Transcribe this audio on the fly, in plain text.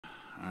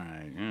All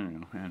right,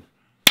 and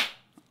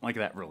like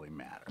that really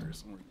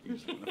matters. We're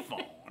using the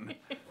phone.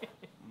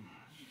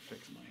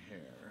 Fix my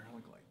hair. I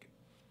look like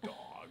a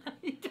dog.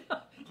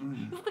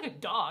 You look like a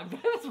dog.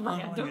 That's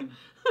random.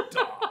 Like a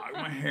dog.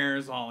 My hair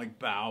is all like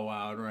bow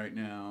wowed right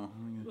now.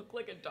 You look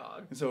like a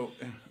dog. So,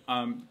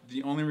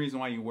 the only reason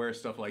why you wear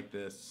stuff like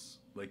this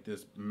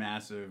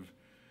massive,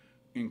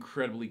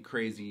 incredibly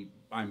crazy,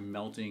 I'm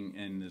melting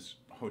in this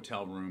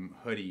hotel room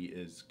hoodie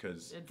is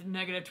because it's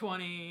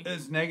 -20.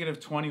 It's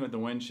 -20 with the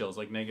wind chills,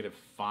 like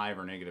 -5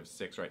 or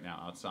 -6 right now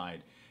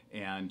outside.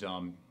 And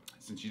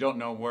since you don't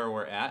know where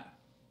we're at,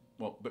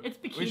 well, but it's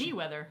bikini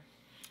weather.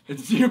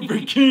 It's your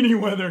bikini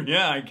weather,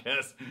 yeah, I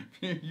guess.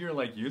 You're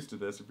like used to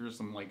this if you're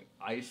some like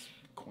ice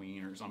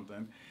queen or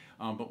something.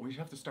 But we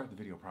have to start the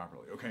video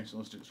properly. Okay, so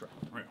let's do this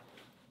right.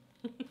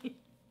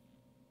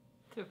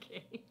 It's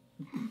okay.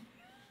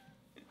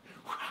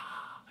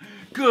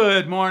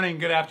 Good morning,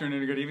 good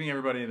afternoon, good evening,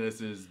 everybody.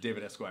 This is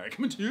David Esquire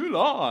coming to you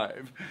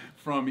live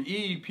from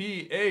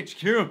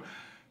EPHQ.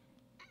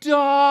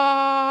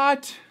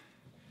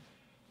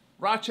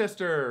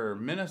 Rochester,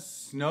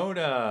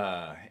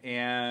 Minnesota,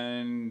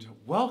 and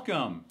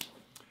welcome.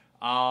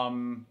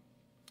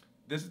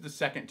 This is the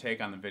second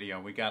take on the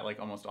video. We got like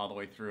almost all the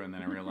way through, and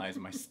then I realized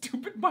my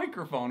stupid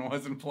microphone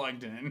wasn't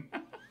plugged in.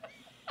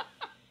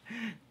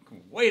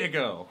 Way to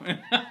go.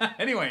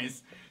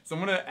 Anyways, so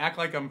I'm gonna act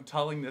like I'm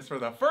telling this for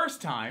the first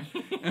time.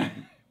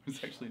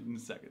 It's actually the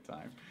second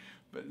time.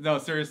 But no,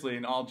 seriously,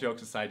 and all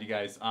jokes aside, you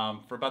guys,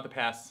 for about the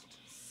past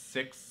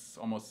 6,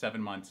 almost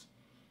 7 months,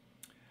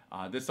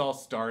 this all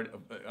started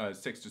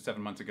 6 to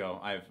 7 months ago.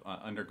 I've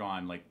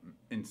undergone like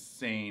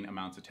insane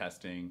amounts of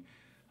testing,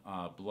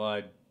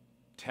 blood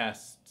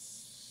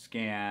tests,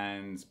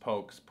 scans,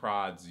 pokes,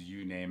 prods,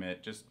 you name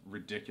it, just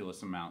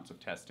ridiculous amounts of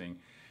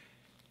testing.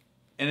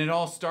 And it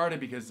all started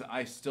because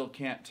I still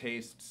can't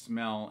taste,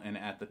 smell, and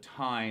at the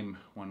time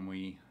when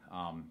we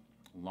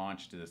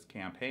launched this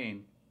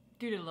campaign,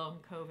 due to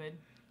long COVID.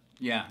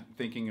 Yeah,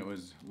 thinking it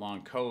was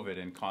long COVID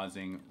and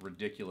causing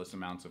ridiculous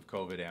amounts of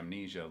COVID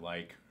amnesia,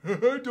 like,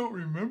 I don't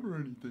remember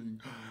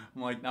anything.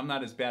 I'm like, I'm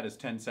not as bad as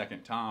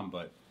 10-second Tom,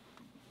 but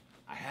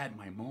I had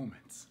my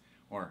moments,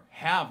 or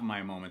have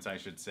my moments, I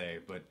should say,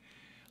 but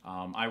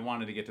I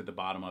wanted to get to the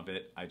bottom of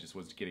it. I just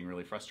was getting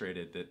really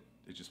frustrated that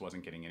it just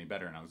wasn't getting any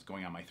better, and I was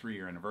going on my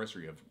 3-year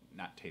anniversary of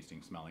not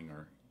tasting, smelling,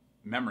 or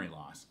memory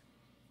loss.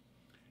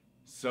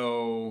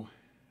 So,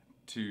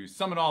 to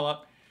sum it all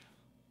up,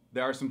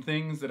 there are some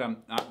things that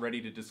I'm not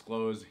ready to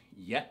disclose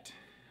yet,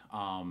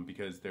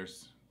 because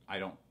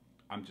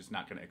I'm just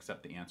not going to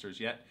accept the answers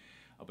yet.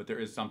 But there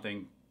is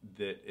something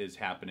that is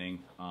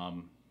happening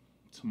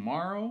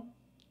tomorrow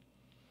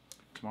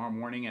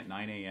morning at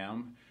 9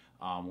 a.m.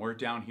 We're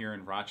down here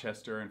in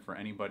Rochester, and for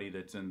anybody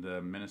that's in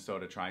the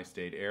Minnesota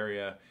tri-state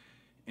area,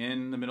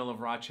 in the middle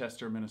of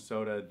Rochester,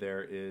 Minnesota,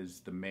 there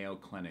is the Mayo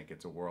Clinic.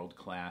 It's a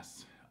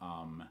world-class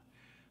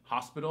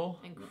hospital.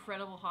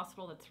 Incredible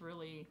hospital that's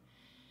really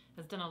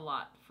has done a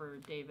lot for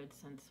David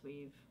since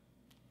we've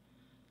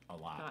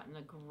gotten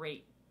a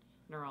great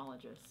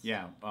neurologist.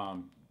 Yeah,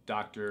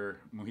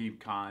 Dr. Muhib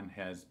Khan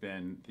has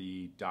been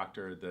the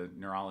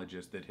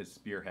neurologist that has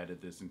spearheaded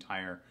this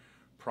entire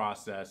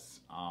process,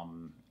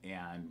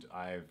 and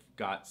I've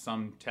got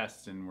some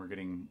tests and we're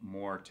getting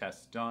more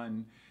tests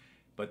done.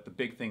 But the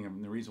big thing,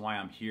 and the reason why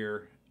I'm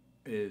here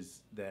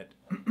is that,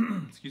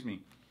 excuse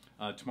me,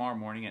 tomorrow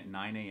morning at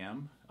 9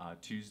 a.m.,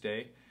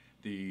 Tuesday,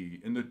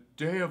 in the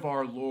day of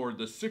our Lord,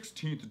 the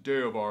 16th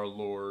day of our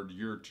Lord,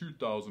 year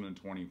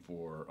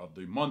 2024, of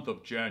the month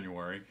of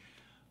January.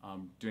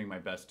 I'm doing my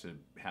best to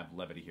have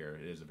levity here.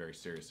 It is a very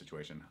serious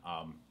situation.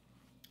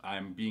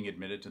 I'm being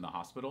admitted to the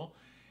hospital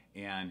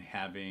and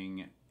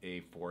having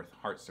a 4th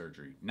heart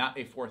surgery. Not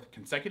a 4th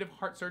consecutive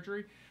heart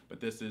surgery,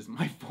 but this is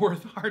my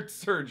 4th heart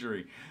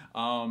surgery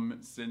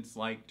since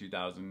like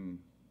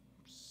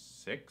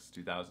 2006,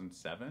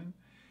 2007.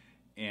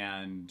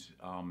 And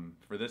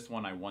for this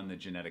one, I won the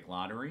genetic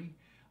lottery.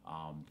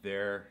 I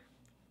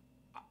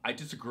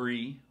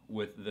disagree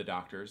with the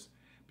doctors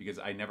because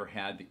I never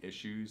had the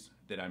issues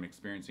that I'm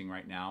experiencing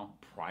right now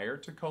prior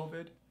to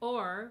COVID.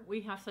 Or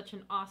we have such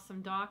an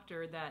awesome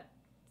doctor that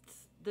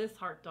this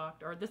heart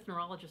doctor or this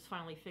neurologist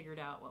finally figured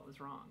out what was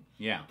wrong.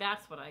 Yeah.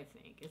 That's what I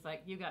think. It's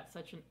like you got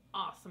such an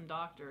awesome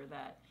doctor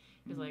that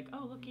is like,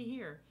 oh, looky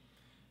here.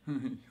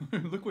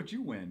 Look what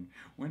you win.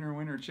 Winner,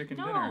 winner, chicken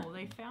dinner. No,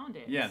 they found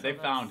it. Yeah, so they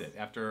found it.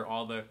 After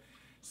all the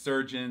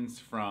surgeons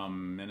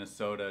from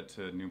Minnesota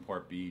to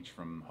Newport Beach,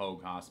 from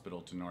Hoag Hospital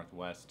to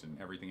Northwest and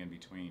everything in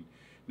between,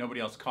 nobody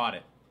else caught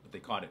it, but they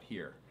caught it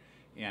here.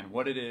 And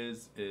what it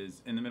is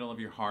in the middle of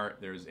your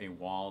heart, there's a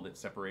wall that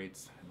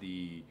separates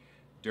the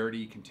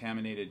dirty,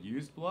 contaminated,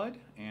 used blood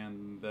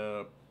and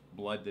the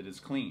blood that is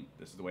clean.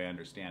 This is the way I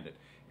understand it.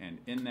 And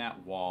in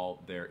that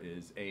wall, there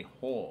is a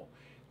hole.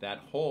 That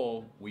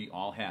hole we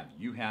all have.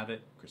 You have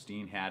it.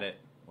 Kristine had it.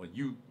 Well,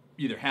 you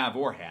either have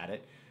or had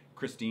it.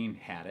 Kristine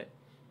had it.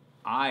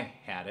 I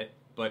had it.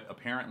 But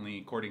apparently,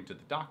 according to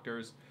the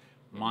doctors,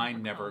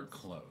 mine never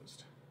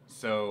closed.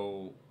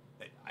 So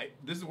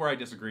this is where I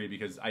disagree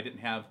because I didn't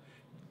have...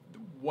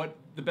 what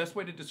the best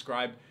way to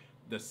describe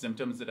the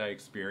symptoms that I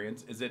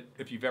experience is that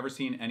if you've ever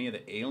seen any of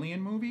the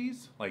Alien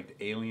movies, like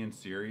the Alien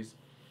series,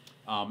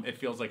 it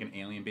feels like an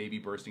alien baby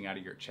bursting out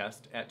of your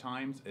chest at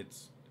times.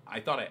 I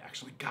thought I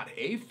actually got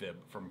AFib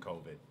from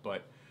COVID,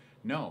 but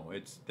no,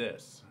 it's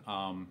this.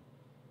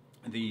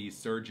 The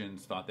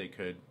surgeons thought they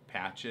could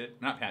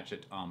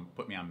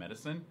put me on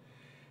medicine,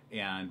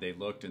 and they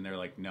looked and they're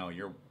like, no,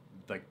 you're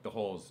like, the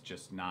hole's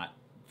just not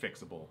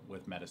fixable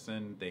with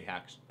medicine. They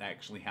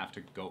actually have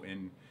to go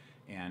in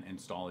and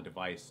install a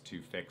device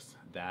to fix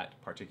that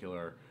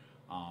particular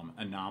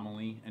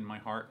anomaly in my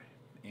heart.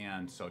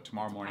 And so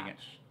tomorrow morning,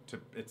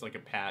 it's like a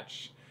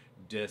patch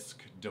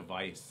disc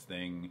device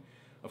thing.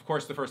 Of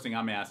course, the first thing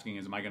I'm asking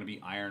is, am I going to be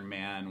Iron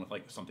Man with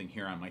like something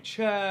here on my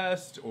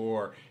chest,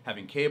 or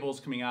having cables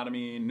coming out of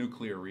me,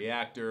 nuclear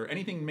reactor,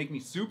 anything to make me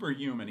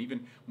superhuman,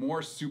 even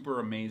more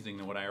super amazing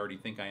than what I already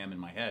think I am in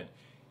my head.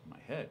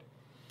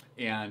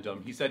 And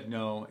he said,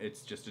 no,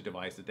 it's just a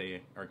device that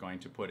they are going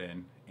to put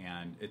in,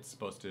 and it's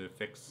supposed to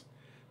fix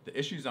the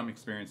issues I'm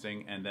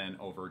experiencing, and then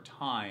over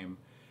time,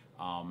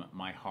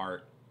 my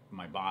heart,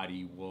 my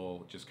body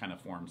will just kind of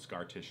form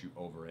scar tissue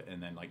over it,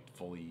 and then like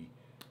fully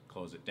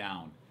close it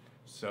down.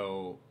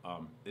 So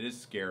it is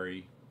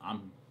scary.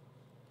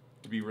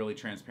 To be really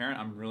transparent,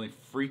 I'm really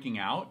freaking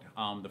out.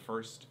 The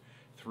first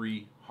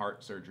 3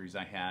 heart surgeries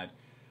I had,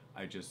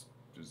 it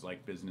was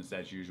like business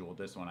as usual.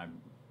 This one,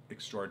 I'm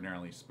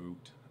extraordinarily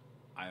spooked.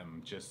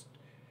 I'm just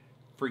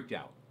freaked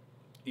out,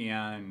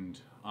 and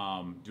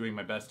doing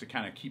my best to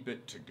kind of keep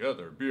it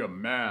together, be a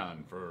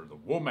man for the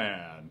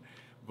woman.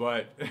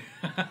 But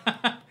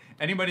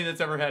anybody that's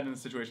ever had in a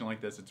situation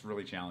like this, it's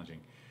really challenging.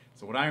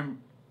 So what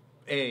I'm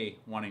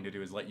wanting to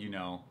do is let you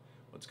know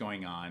what's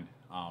going on.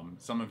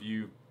 Some of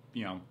you,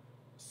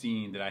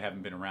 seen that I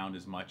haven't been around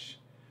as much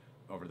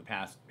over the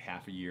past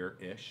half a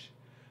year-ish.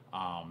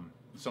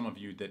 Some of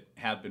you that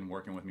have been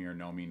working with me or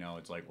know me know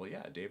it's like, well,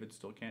 yeah, David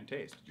still can't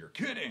taste. You're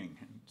kidding.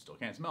 Still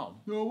can't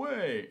smell. No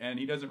way. And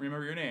he doesn't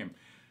remember your name.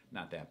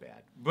 Not that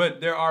bad.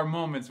 But there are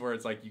moments where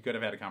it's like you could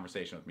have had a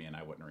conversation with me and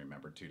I wouldn't have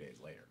remembered 2 days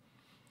later.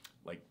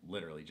 Like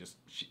literally just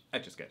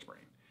sketch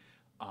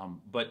brain.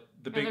 But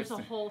the biggest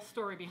there's a whole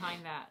story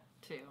behind that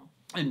too.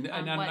 And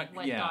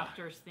what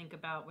doctors think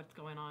about what's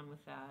going on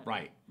with that.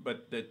 Right.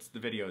 But the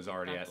video is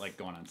already at like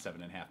going on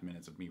 7.5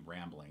 minutes of me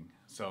rambling.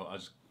 So I'll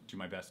just do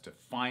my best to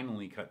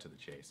finally cut to the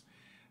chase.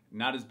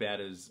 Not as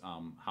bad as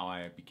How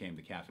I Became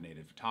the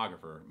Caffeinated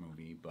Photographer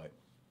movie, but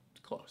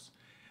close.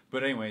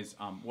 But anyways,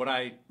 what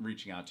I'm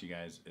reaching out to you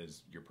guys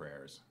is your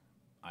prayers.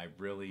 I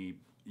really,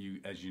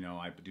 as you know,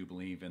 I do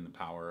believe in the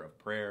power of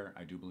prayer.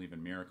 I do believe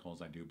in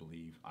miracles. I do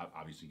believe,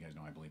 obviously you guys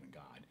know I believe in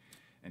God.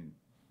 And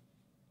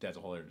that's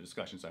a whole other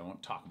discussion, so I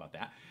won't talk about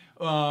that.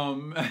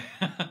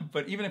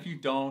 But even if you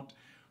don't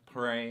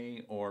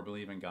pray or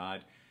believe in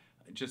God,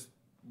 just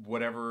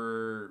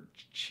whatever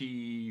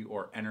chi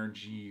or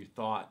energy,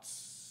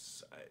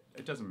 thoughts,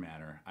 it doesn't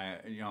matter.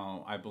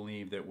 I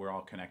believe that we're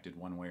all connected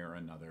one way or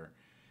another,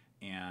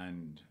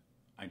 and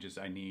I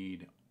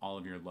need all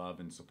of your love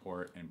and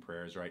support and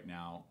prayers right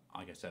now.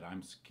 Like I said,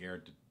 I'm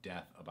scared to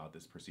death about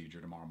this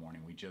procedure tomorrow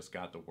morning. We just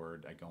got the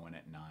word. I go in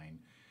at 9,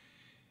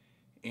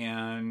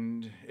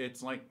 and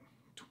it's like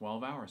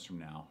 12 hours from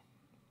now.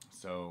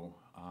 So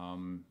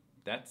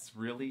that's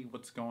really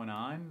what's going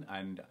on.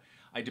 And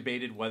I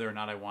debated whether or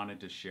not I wanted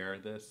to share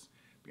this,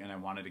 and I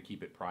wanted to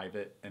keep it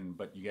private.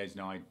 But you guys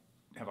know I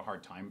have a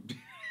hard time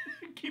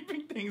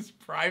keeping things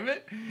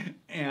private,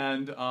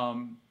 and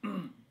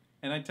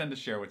I tend to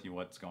share with you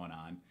what's going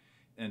on.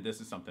 And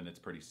this is something that's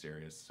pretty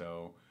serious.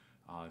 So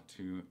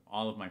to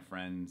all of my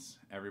friends,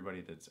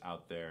 everybody that's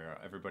out there,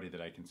 everybody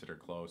that I consider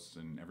close,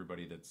 and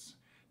everybody that's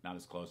not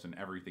as close, and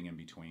everything in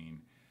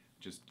between,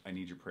 I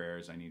need your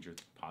prayers. I need your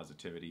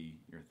positivity,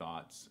 your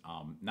thoughts,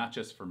 not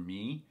just for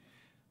me,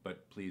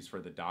 but please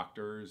for the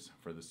doctors,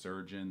 for the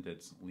surgeon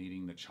that's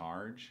leading the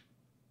charge,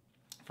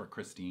 for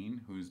Kristine,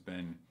 who's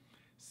been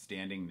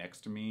standing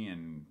next to me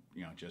and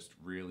just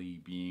really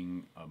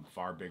being a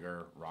far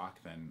bigger rock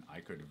than I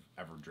could have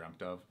ever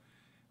dreamt of.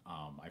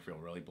 I feel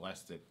really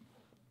blessed that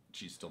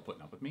she's still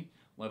putting up with me,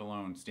 let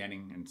alone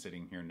standing and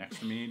sitting here next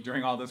to me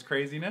during all this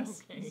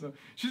craziness. Okay. So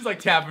she's like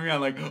tapping me on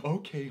like,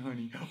 okay,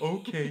 honey,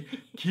 okay,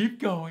 keep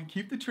going,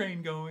 keep the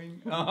train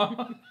going.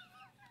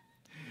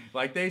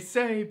 Like they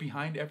say,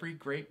 behind every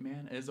great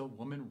man is a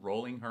woman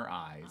rolling her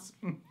eyes.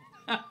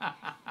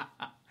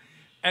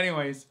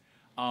 Anyways,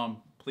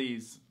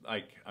 please,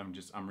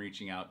 I'm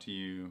reaching out to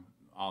you,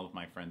 all of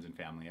my friends and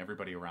family,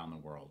 everybody around the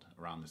world,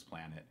 around this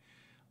planet.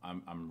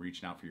 I'm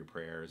reaching out for your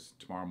prayers.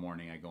 Tomorrow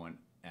morning I go in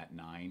at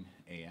 9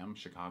 a.m.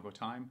 Chicago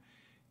time,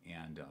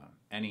 and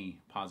any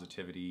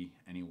positivity,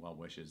 any well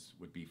wishes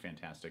would be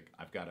fantastic.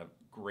 I've got a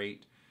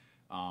great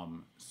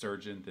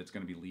surgeon that's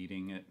going to be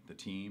leading the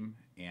team,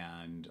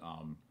 and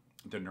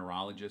the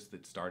neurologist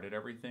that started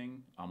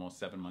everything almost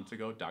 7 months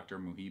ago, Dr.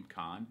 Muhib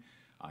Khan,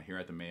 here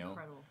at the Mayo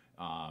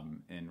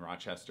in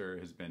Rochester,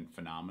 has been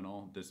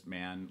phenomenal. This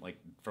man, like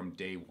from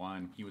day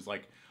one, he was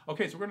like,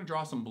 okay, so we're going to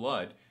draw some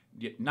blood.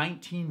 Get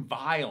 19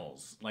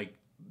 vials, like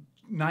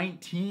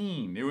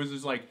 19. It was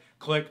just like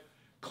click,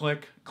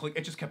 click, click.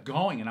 It just kept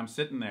going, and I'm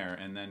sitting there,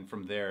 and then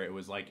from there, it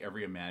was like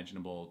every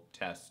imaginable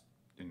test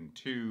and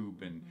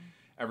tube and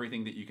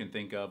everything that you can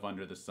think of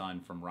under the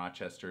sun, from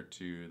Rochester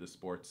to the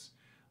sports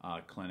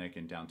clinic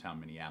in downtown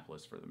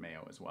Minneapolis for the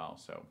Mayo as well.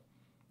 So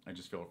I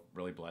just feel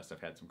really blessed.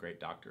 I've had some great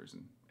doctors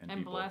and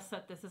people. Blessed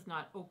that this is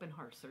not open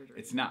heart surgery.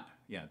 It's not.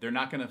 Yeah, they're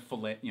not going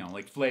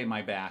to flay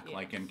my back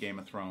like in Game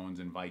of Thrones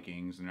and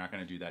Vikings. They're not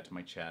going to do that to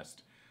my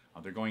chest.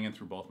 They're going in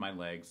through both my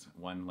legs.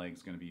 One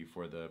leg's going to be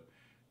for the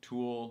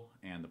tool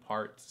and the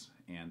parts,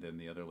 and then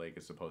the other leg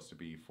is supposed to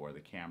be for the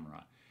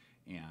camera.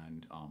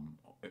 And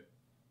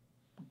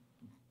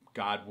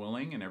God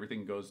willing, and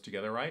everything goes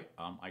together right,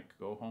 I could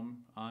go home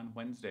on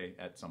Wednesday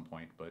at some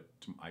point, but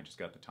I just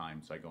got the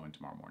time, so I go in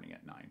tomorrow morning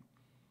at 9.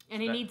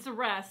 And he needs to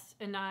rest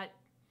and not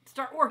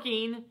start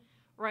working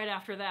right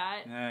after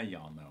that.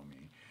 Y'all know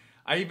me.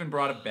 I even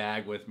brought a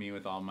bag with me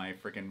with all my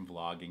freaking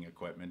vlogging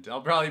equipment.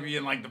 I'll probably be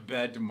in like the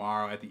bed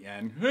tomorrow at the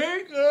end.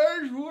 Hey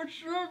guys,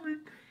 what's up?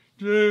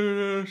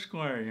 David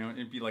Esquire. You know,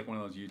 it'd be like one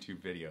of those YouTube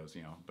videos,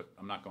 you know, but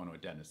I'm not going to a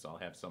dentist, so I'll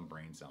have some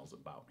brain cells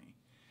about me.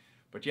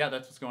 But yeah,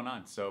 that's what's going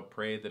on. So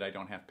pray that I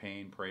don't have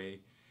pain.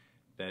 Pray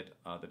that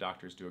the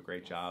doctors do a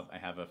great job. I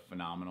have a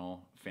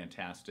phenomenal,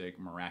 fantastic,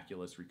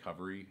 miraculous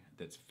recovery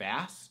that's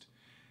fast.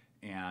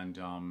 And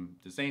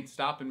this ain't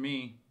stopping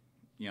me.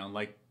 You know,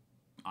 like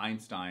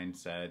Einstein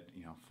said,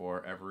 you know,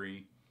 for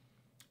every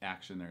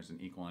action, there's an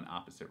equal and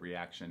opposite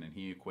reaction. And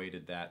he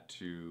equated that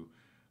to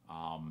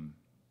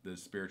the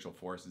spiritual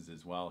forces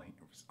as well.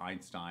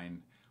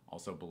 Einstein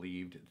also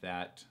believed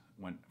that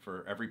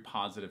for every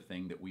positive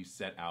thing that we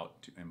set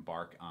out to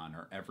embark on,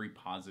 or every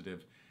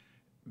positive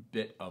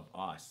bit of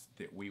us,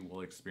 that we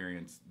will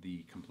experience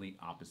the complete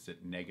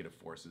opposite negative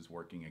forces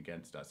working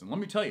against us. And let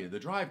me tell you, the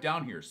drive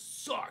down here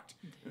sucked.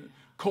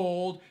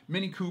 Cold,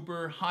 Mini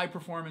Cooper, high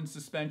performance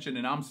suspension,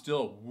 and I'm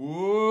still,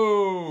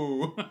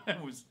 whoa.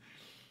 It was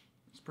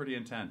pretty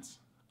intense.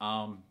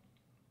 So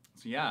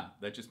yeah,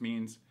 that just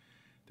means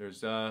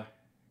there's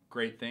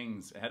great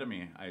things ahead of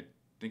me. I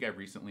think I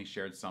recently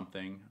shared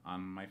something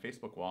on my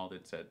Facebook wall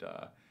that said,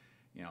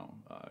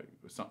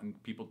 something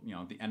people,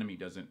 the enemy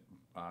doesn't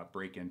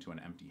break into an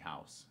empty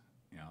house,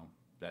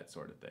 that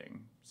sort of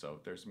thing. So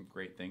there's some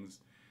great things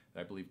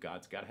that I believe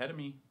God's got ahead of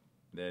me,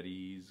 that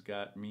He's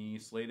got me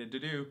slated to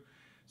do.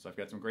 So I've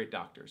got some great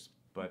doctors,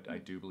 but I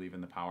do believe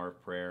in the power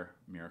of prayer,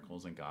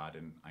 miracles, and God,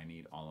 and I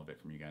need all of it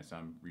from you guys. So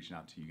I'm reaching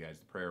out to you guys,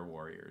 the prayer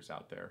warriors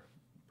out there.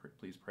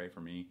 Please pray for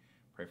me,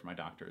 pray for my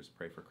doctors,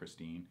 pray for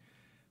Kristine.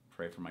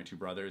 Pray for my two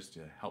brothers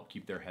to help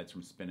keep their heads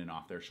from spinning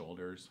off their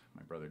shoulders.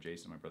 My brother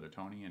Jason, my brother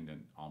Tony, and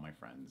then all my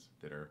friends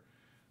that are,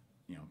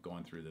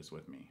 going through this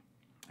with me.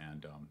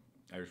 And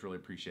I just really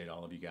appreciate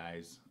all of you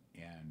guys.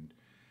 And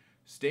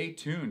stay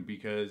tuned,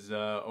 because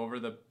over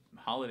the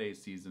holiday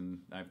season,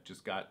 I've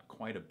just got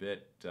quite a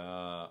bit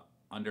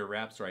under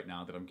wraps right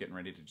now that I'm getting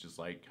ready to just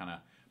like kind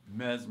of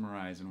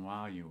mesmerize and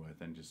wow you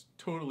with, and just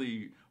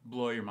totally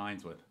blow your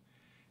minds with.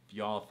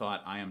 Y'all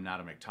thought I Am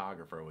Not a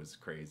Mictographer was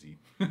crazy.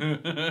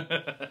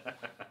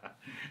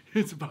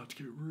 It's about to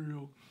get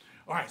real.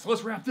 All right, so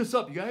let's wrap this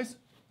up, you guys.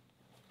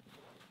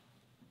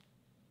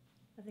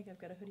 I think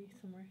I've got a hoodie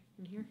somewhere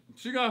in here.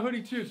 She got a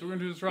hoodie too, so we're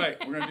gonna do this right.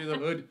 We're gonna do the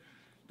hood,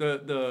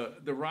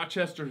 the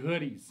Rochester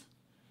hoodies.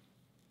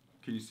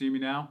 Can you see me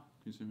now?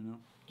 Can you see me now?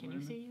 Can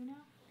you see you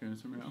now? Can you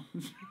see me now?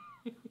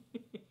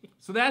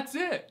 So that's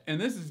it. And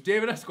this is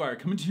David Esquire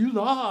coming to you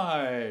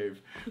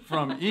live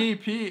from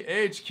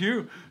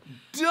EPHQ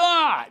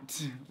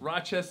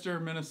Rochester,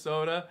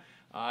 Minnesota.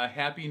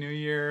 Happy New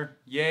Year.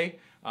 Yay.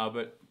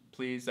 But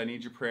please, I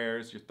need your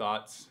prayers, your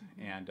thoughts,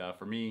 and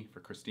for me,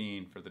 for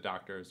Kristine, for the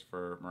doctors,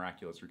 for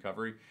miraculous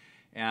recovery.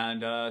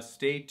 And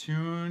stay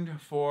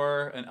tuned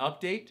for an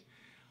update.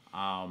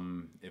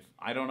 If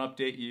I don't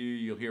update you,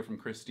 you'll hear from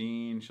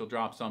Kristine. She'll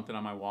drop something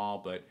on my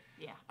wall, but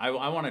yeah, I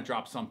want to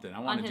drop something. I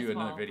want to do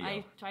another video.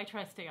 I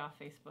try to stay off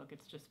Facebook.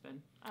 It's just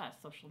been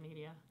social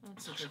media.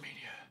 Social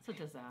media. It's a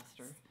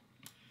disaster.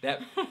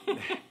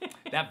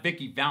 That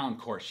Vicky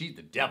Valancourt, she's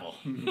the devil.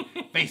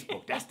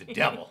 Facebook, that's the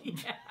devil.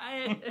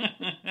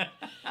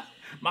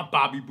 My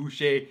Bobby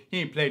Boucher,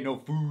 he ain't played no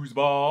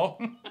foosball.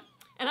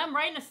 And I'm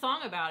writing a song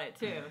about it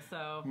too,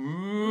 so.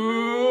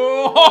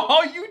 Ooh,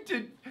 oh, you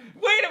did.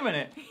 Wait a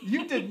minute.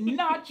 You did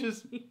not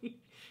just.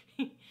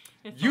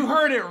 You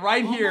heard it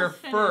right here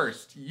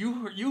first.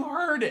 You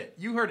heard it.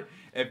 You heard it.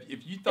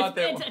 If you thought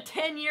it's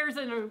 10 years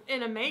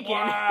in a making.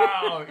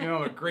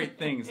 Wow. Great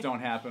things don't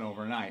happen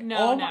overnight.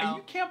 No, my,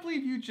 you can't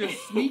believe you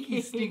just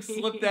sneak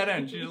slipped that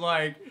in. She's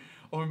like,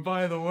 oh, and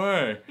by the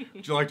way,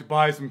 would you like to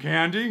buy some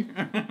candy?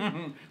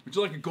 Would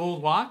you like a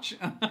gold watch?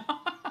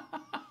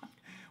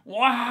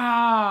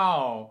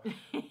 Wow.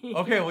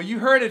 Okay, well, you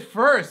heard it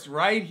first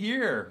right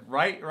here.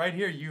 Right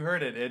here. You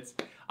heard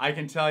it. I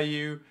can tell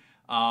you,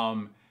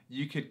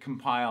 you could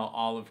compile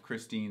all of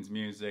Kristine's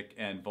music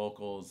and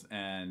vocals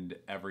and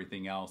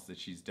everything else that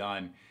she's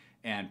done,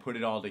 and put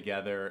it all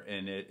together,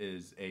 and it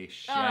is a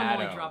shadow.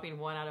 I'm only dropping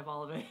one out of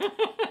all of it.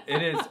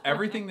 It is.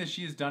 Everything that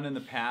she has done in the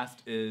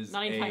past is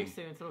not anytime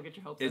soon, so don't get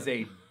your hopes up. Is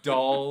a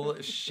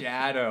dull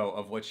shadow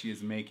of what she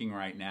is making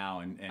right now.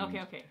 And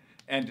okay.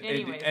 And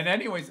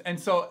anyways, and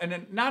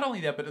then not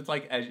only that, but it's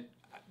like, as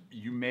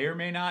you may or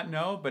may not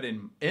know, but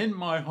in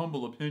my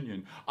humble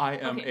opinion, I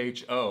am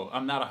H.O.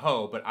 I'm not a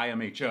hoe, but I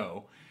am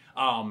H.O.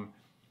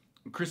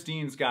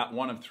 Kristine's got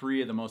one of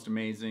 3 of the most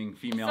amazing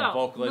female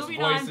vocalist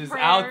voices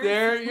out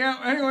there. Yeah.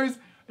 Anyways,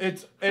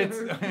 it's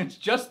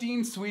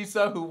Justine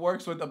Suissa, who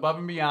works with Above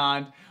and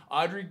Beyond,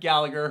 Audrey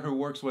Gallagher, who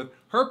works with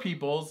her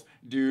peoples,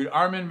 dude,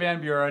 Armin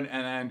van Buren,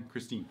 and then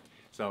Kristine.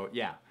 So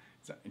yeah,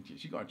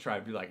 she's gonna try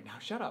to be like, now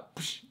shut up.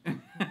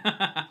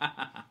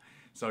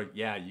 So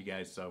yeah, you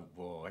guys. So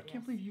whoa, I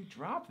can't believe you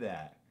dropped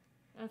that.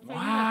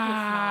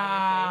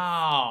 Wow.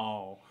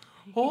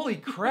 Holy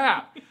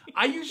crap.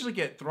 I usually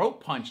get throat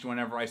punched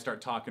whenever I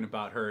start talking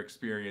about her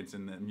experience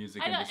in the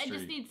music industry.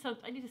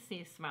 I need to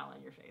see a smile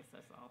on your face,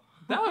 that's all.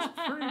 That was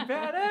pretty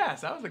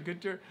badass. That was a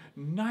good,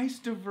 nice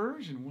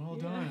diversion. Well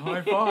done.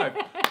 High five.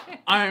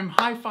 I'm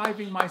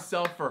high-fiving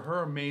myself for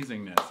her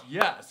amazingness.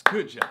 Yes,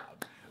 good job.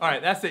 All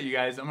right, that's it, you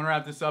guys. I'm going to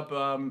wrap this up.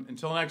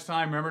 Until next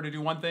time, remember to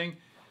do one thing,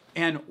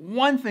 and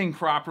one thing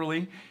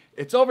properly.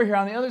 It's over here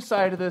on the other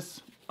side of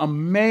this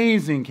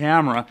amazing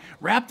camera,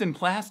 wrapped in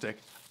plastic.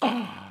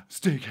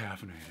 Stay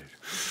caffeinated.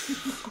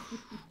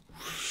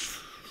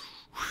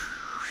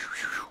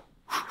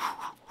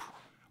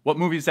 What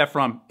movie is that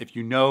from? If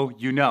you know,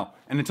 you know.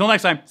 And until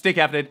next time, stay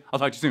caffeinated. I'll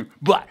talk to you soon.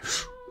 Bye.